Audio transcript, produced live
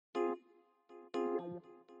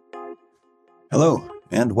Hello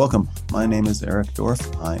and welcome. My name is Erik Dorf.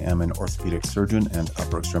 I am an orthopedic surgeon and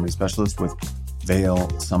upper extremity specialist with Vail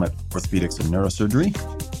Summit Orthopedics and Neurosurgery.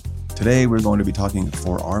 Today we're going to be talking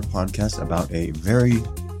for our podcast about a very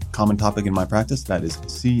common topic in my practice, that is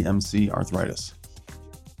CMC arthritis.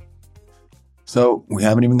 So we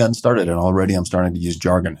haven't even gotten started and already I'm starting to use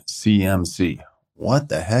jargon. CMC. What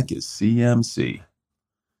the heck is CMC?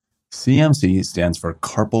 CMC stands for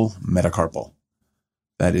carpal metacarpal.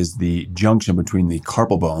 That is the junction between the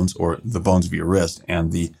carpal bones, or the bones of your wrist,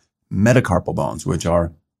 and the metacarpal bones, which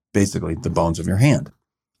are basically the bones of your hand.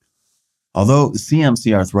 Although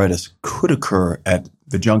CMC arthritis could occur at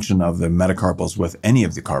the junction of the metacarpals with any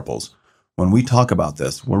of the carpals, when we talk about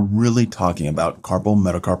this, we're really talking about carpal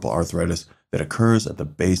metacarpal arthritis that occurs at the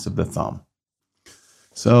base of the thumb.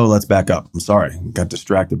 So let's back up. I'm sorry, got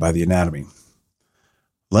distracted by the anatomy.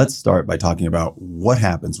 Let's start by talking about what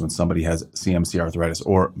happens when somebody has CMC arthritis,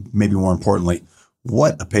 or maybe more importantly,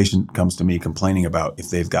 what a patient comes to me complaining about if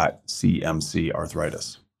they've got CMC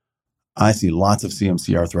arthritis. I see lots of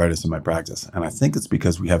CMC arthritis in my practice, and I think it's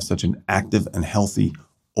because we have such an active and healthy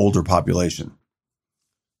older population.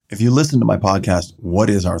 If you listen to my podcast, What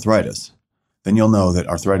is Arthritis? Then you'll know that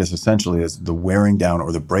arthritis essentially is the wearing down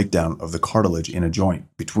or the breakdown of the cartilage in a joint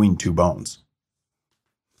between two bones.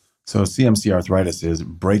 So CMC arthritis is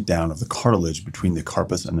breakdown of the cartilage between the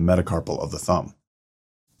carpus and the metacarpal of the thumb.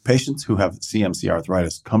 Patients who have CMC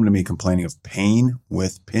arthritis come to me complaining of pain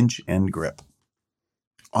with pinch and grip.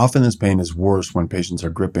 Often this pain is worse when patients are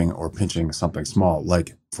gripping or pinching something small,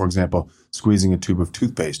 like, for example, squeezing a tube of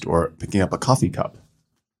toothpaste or picking up a coffee cup.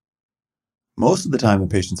 Most of the time, the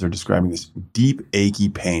patients are describing this deep, achy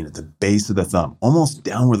pain at the base of the thumb, almost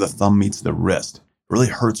down where the thumb meets the wrist. It really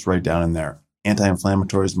hurts right down in there.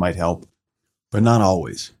 Anti-inflammatories might help, but not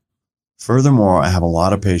always. Furthermore, I have a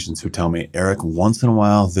lot of patients who tell me, Erik, once in a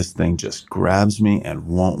while, this thing just grabs me and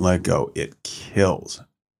won't let go. It kills.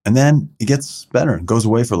 And then it gets better and goes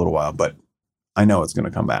away for a little while, but I know it's going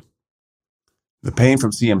to come back. The pain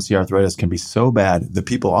from CMC arthritis can be so bad that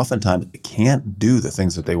people oftentimes can't do the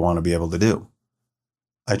things that they want to be able to do.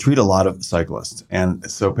 I treat a lot of cyclists, and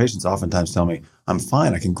so patients oftentimes tell me, I'm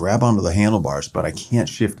fine, I can grab onto the handlebars, but I can't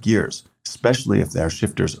shift gears, especially if their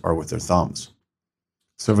shifters are with their thumbs.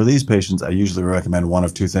 So for these patients, I usually recommend one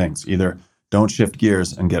of two things. Either don't shift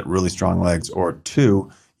gears and get really strong legs, or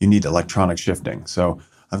two, you need electronic shifting. So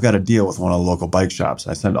I've got a deal with one of the local bike shops.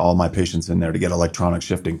 I send all my patients in there to get electronic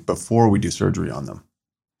shifting before we do surgery on them.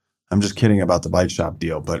 I'm just kidding about the bike shop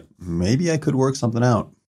deal, but maybe I could work something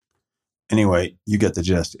out. Anyway, you get the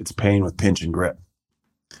gist. It's pain with pinch and grip.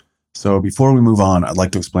 So before we move on, I'd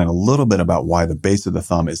like to explain a little bit about why the base of the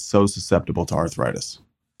thumb is so susceptible to arthritis.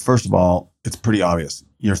 First of all, it's pretty obvious.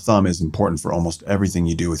 Your thumb is important for almost everything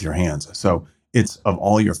you do with your hands. So it's, of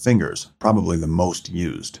all your fingers, probably the most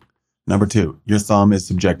used. Number two, your thumb is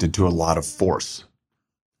subjected to a lot of force.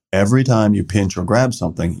 Every time you pinch or grab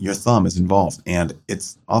something, your thumb is involved, and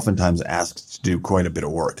it's oftentimes asked to do quite a bit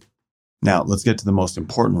of work. Now, let's get to the most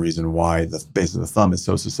important reason why the base of the thumb is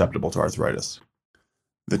so susceptible to arthritis.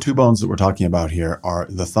 The two bones that we're talking about here are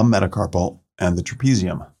the thumb metacarpal and the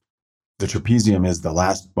trapezium. The trapezium is the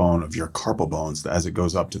last bone of your carpal bones as it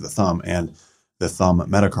goes up to the thumb, and the thumb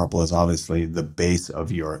metacarpal is obviously the base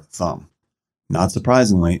of your thumb. Not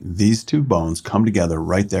surprisingly, these two bones come together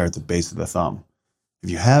right there at the base of the thumb.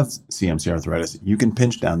 If you have CMC arthritis, you can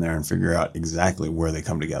pinch down there and figure out exactly where they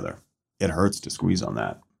come together. It hurts to squeeze on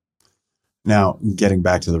that. Now, getting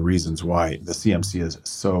back to the reasons why the CMC is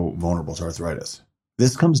so vulnerable to arthritis.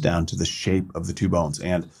 This comes down to the shape of the two bones,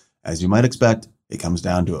 and as you might expect, it comes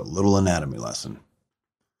down to a little anatomy lesson.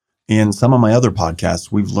 In some of my other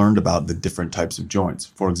podcasts, we've learned about the different types of joints.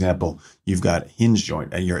 For example, you've got a hinge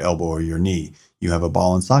joint at your elbow or your knee. You have a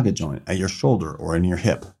ball and socket joint at your shoulder or in your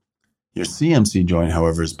hip. Your CMC joint,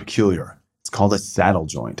 however, is peculiar. It's called a saddle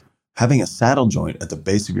joint. Having a saddle joint at the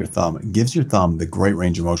base of your thumb gives your thumb the great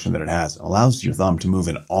range of motion that it has, allows your thumb to move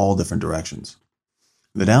in all different directions.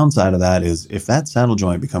 The downside of that is if that saddle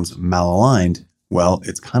joint becomes malaligned, well,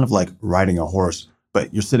 it's kind of like riding a horse,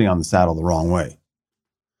 but you're sitting on the saddle the wrong way.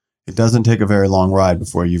 It doesn't take a very long ride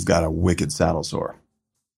before you've got a wicked saddle sore.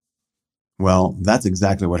 Well, that's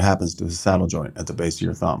exactly what happens to the saddle joint at the base of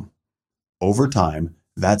your thumb. Over time,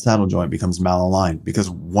 that saddle joint becomes malaligned because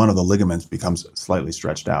one of the ligaments becomes slightly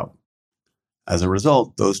stretched out. As a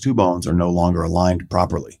result, those two bones are no longer aligned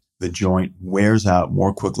properly. The joint wears out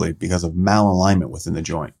more quickly because of malalignment within the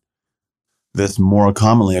joint. This more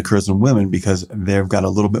commonly occurs in women because they've got a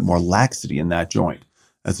little bit more laxity in that joint.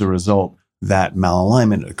 As a result, that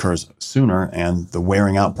malalignment occurs sooner and the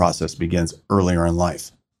wearing out process begins earlier in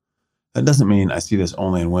life. That doesn't mean I see this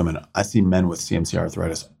only in women. I see men with CMC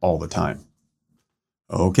arthritis all the time.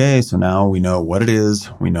 Okay, so now we know what it is,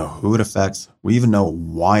 we know who it affects, we even know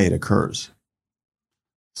why it occurs.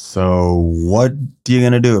 So what are you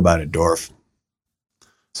going to do about it, Dorf?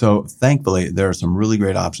 So thankfully, there are some really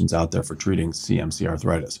great options out there for treating CMC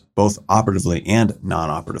arthritis, both operatively and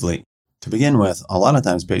non-operatively. To begin with, a lot of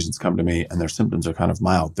times patients come to me and their symptoms are kind of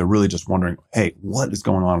mild. They're really just wondering, hey, what is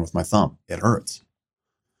going on with my thumb? It hurts.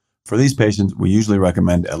 For these patients, we usually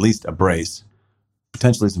recommend at least a brace,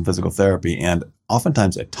 potentially some physical therapy, and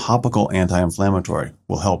oftentimes a topical anti-inflammatory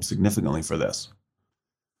will help significantly for this.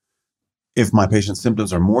 If my patient's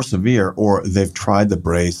symptoms are more severe or they've tried the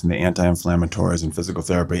brace and the anti-inflammatories and physical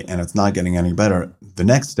therapy and it's not getting any better, the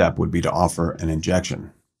next step would be to offer an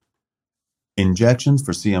injection. Injections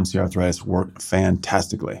for CMC arthritis work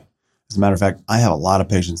fantastically. As a matter of fact, I have a lot of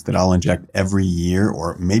patients that I'll inject every year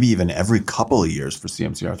or maybe even every couple of years for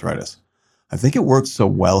CMC arthritis. I think it works so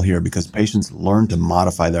well here because patients learn to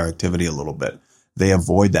modify their activity a little bit. They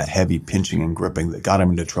avoid that heavy pinching and gripping that got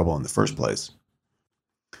them into trouble in the first place.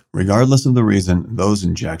 Regardless of the reason, those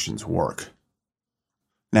injections work.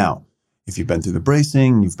 Now, if you've been through the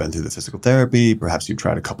bracing, you've been through the physical therapy, perhaps you've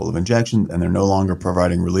tried a couple of injections and they're no longer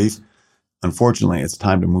providing relief, unfortunately, it's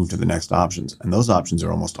time to move to the next options, and those options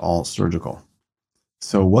are almost all surgical.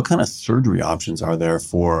 So what kind of surgery options are there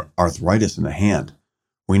for arthritis in the hand?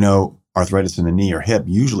 We know arthritis in the knee or hip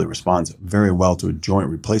usually responds very well to a joint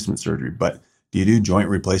replacement surgery, but do you do joint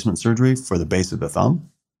replacement surgery for the base of the thumb?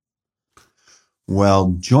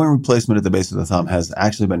 Well, joint replacement at the base of the thumb has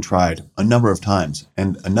actually been tried a number of times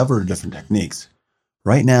and a number of different techniques.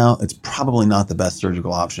 Right now, it's probably not the best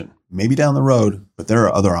surgical option. Maybe down the road, but there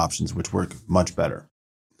are other options which work much better.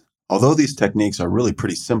 Although these techniques are really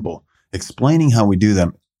pretty simple, explaining how we do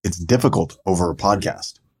them, it's difficult over a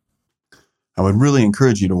podcast. I would really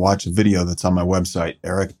encourage you to watch a video that's on my website,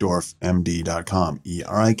 erikdorfmd.com,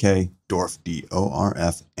 E-R-I-K, Dorf,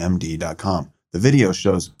 D-O-R-F-M-D.com. The video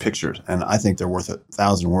shows pictures, and I think they're worth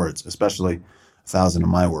 1,000 words, especially 1,000 of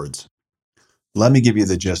my words. Let me give you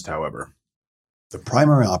the gist, however. The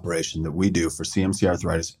primary operation that we do for CMC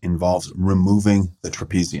arthritis involves removing the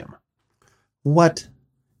trapezium. What?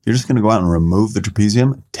 You're just going to go out and remove the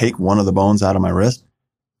trapezium? Take one of the bones out of my wrist?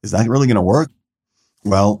 Is that really going to work?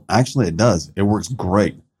 Well, actually it does. It works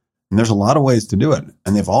great. And there's a lot of ways to do it,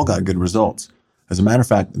 and they've all got good results. As a matter of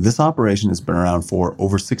fact, this operation has been around for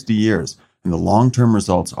over 60 years, and the long-term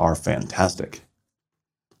results are fantastic.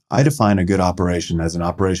 I define a good operation as an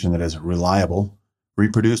operation that is reliable,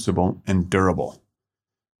 reproducible, and durable.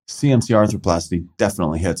 CMC arthroplasty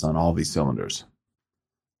definitely hits on all these cylinders.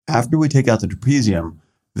 After we take out the trapezium,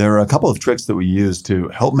 there are a couple of tricks that we use to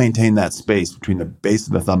help maintain that space between the base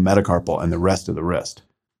of the thumb metacarpal and the rest of the wrist.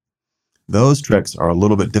 Those tricks are a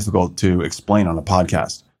little bit difficult to explain on a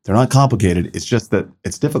podcast. They're not complicated, it's just that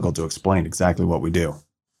it's difficult to explain exactly what we do.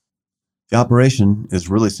 The operation is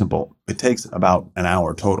really simple. It takes about an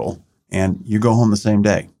hour total, and you go home the same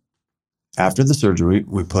day. After the surgery,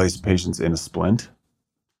 we place patients in a splint.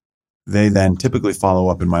 They then typically follow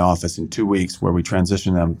up in my office in 2 weeks where we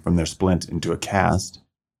transition them from their splint into a cast.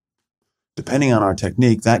 Depending on our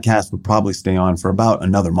technique, that cast would probably stay on for about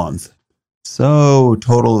another month. So, a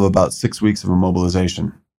total of about 6 weeks of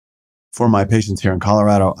immobilization. For my patients here in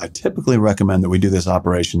Colorado, I typically recommend that we do this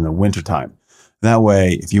operation in the wintertime. That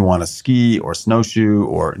way, if you want to ski or snowshoe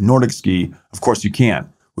or Nordic ski, of course you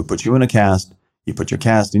can. We put you in a cast, you put your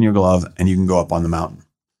cast in your glove, and you can go up on the mountain.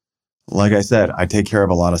 Like I said, I take care of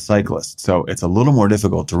a lot of cyclists, so it's a little more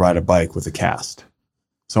difficult to ride a bike with a cast.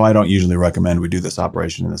 So I don't usually recommend we do this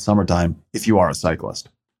operation in the summertime if you are a cyclist.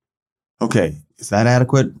 Okay, is that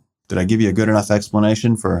adequate? Did I give you a good enough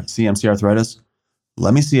explanation for CMC arthritis?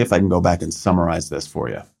 Let me see if I can go back and summarize this for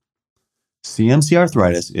you. CMC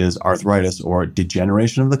arthritis is arthritis or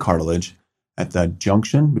degeneration of the cartilage at the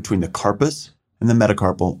junction between the carpus and the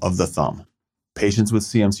metacarpal of the thumb. Patients with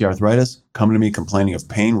CMC arthritis come to me complaining of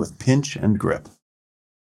pain with pinch and grip.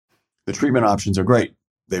 The treatment options are great.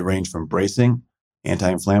 They range from bracing,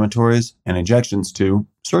 anti-inflammatories, and injections to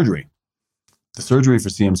surgery. The surgery for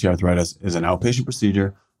CMC arthritis is an outpatient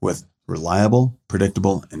procedure with reliable,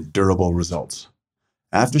 predictable, and durable results.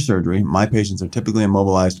 After surgery, my patients are typically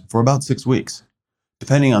immobilized for about 6 weeks.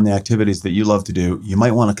 Depending on the activities that you love to do, you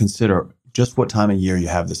might want to consider just what time of year you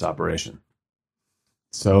have this operation.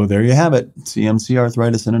 So there you have it, CMC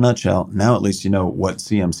arthritis in a nutshell. Now at least you know what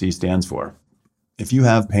CMC stands for. If you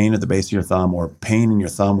have pain at the base of your thumb or pain in your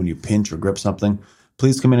thumb when you pinch or grip something,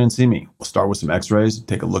 please come in and see me. We'll start with some x-rays,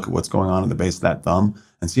 take a look at what's going on at the base of that thumb,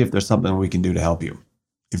 and see if there's something we can do to help you.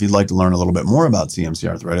 If you'd like to learn a little bit more about CMC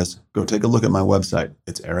arthritis, go take a look at my website.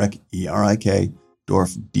 It's Erik, E-R-I-K,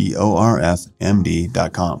 Dorf, D-O-R-F-M-D.com.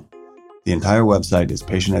 The entire website is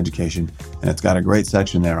patient education, and it's got a great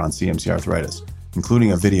section there on CMC arthritis,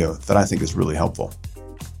 including a video that I think is really helpful.